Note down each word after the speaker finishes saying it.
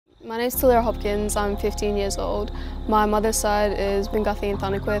My name's Talia Hopkins, I'm 15 years old. My mother's side is Bingathi and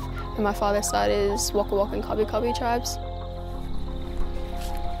Thanakwith, and my father's side is Waka Waka and Kabi Kabi tribes.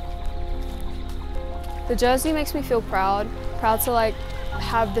 The jersey makes me feel proud to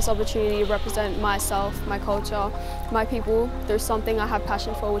have this opportunity to represent myself, my culture, my people. There's something I have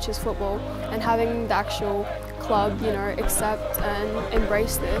passion for, which is football, and having the actual club, accept and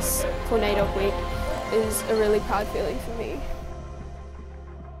embrace this for NAIDOC week is a really proud feeling for me.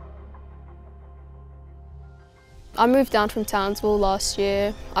 I moved down from Townsville last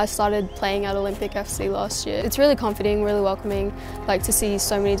year. I started playing at Olympic FC last year. It's really comforting, really welcoming, to see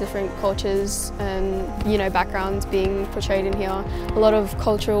so many different cultures and backgrounds being portrayed in here. A lot of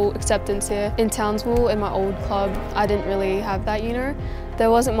cultural acceptance here. In Townsville, in my old club, I didn't really have that, There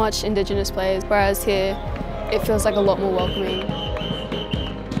wasn't much Indigenous players, whereas here, it feels like a lot more welcoming.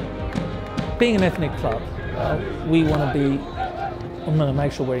 Being an ethnic club, we want to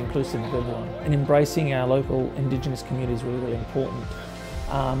make sure we're inclusive of everyone, and embracing our local Indigenous community is really, really important.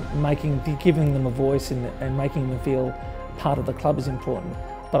 Giving them a voice and making them feel part of the club is important.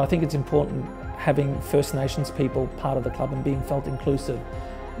 But I think it's important having First Nations people part of the club and being felt inclusive.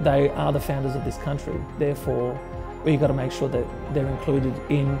 They are the founders of this country, therefore we've got to make sure that they're included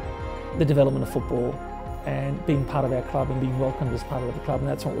in the development of football and being part of our club and being welcomed as part of the club, and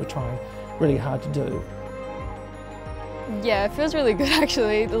that's what we're trying really hard to do. Yeah, it feels really good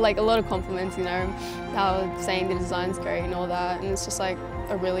actually. A lot of compliments, how saying the design's great and all that, and it's just a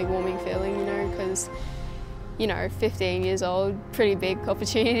really warming feeling, because 15 years old, pretty big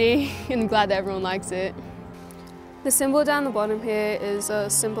opportunity, and glad that everyone likes it. The symbol down the bottom here is a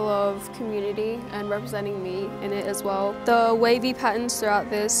symbol of community and representing me in it as well. The wavy patterns throughout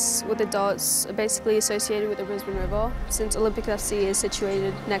this with the dots are basically associated with the Brisbane River, since Olympic FC is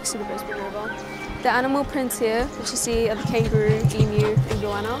situated next to the Brisbane River. The animal prints here, which you see are the kangaroo, emu and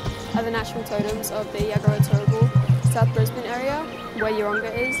goanna, are the natural totems of the Yagara Turrbal, South Brisbane area, where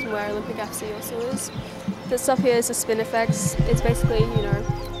Yeronga is and where Olympic FC also is. This stuff here is the spin effects. It's basically,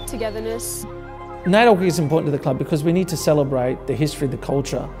 togetherness. NAIDOC is important to the club because we need to celebrate the history, the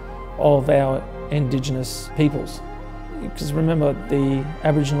culture of our Indigenous peoples. Because remember, the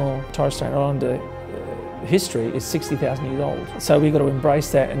Aboriginal Torres Strait Islander history is 60,000 years old. So we've got to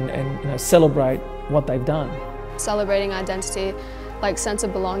embrace that and celebrate what they've done. Celebrating identity, sense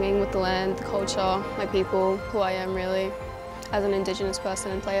of belonging with the land, the culture, my people, who I am really as an Indigenous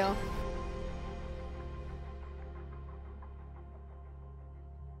person and player.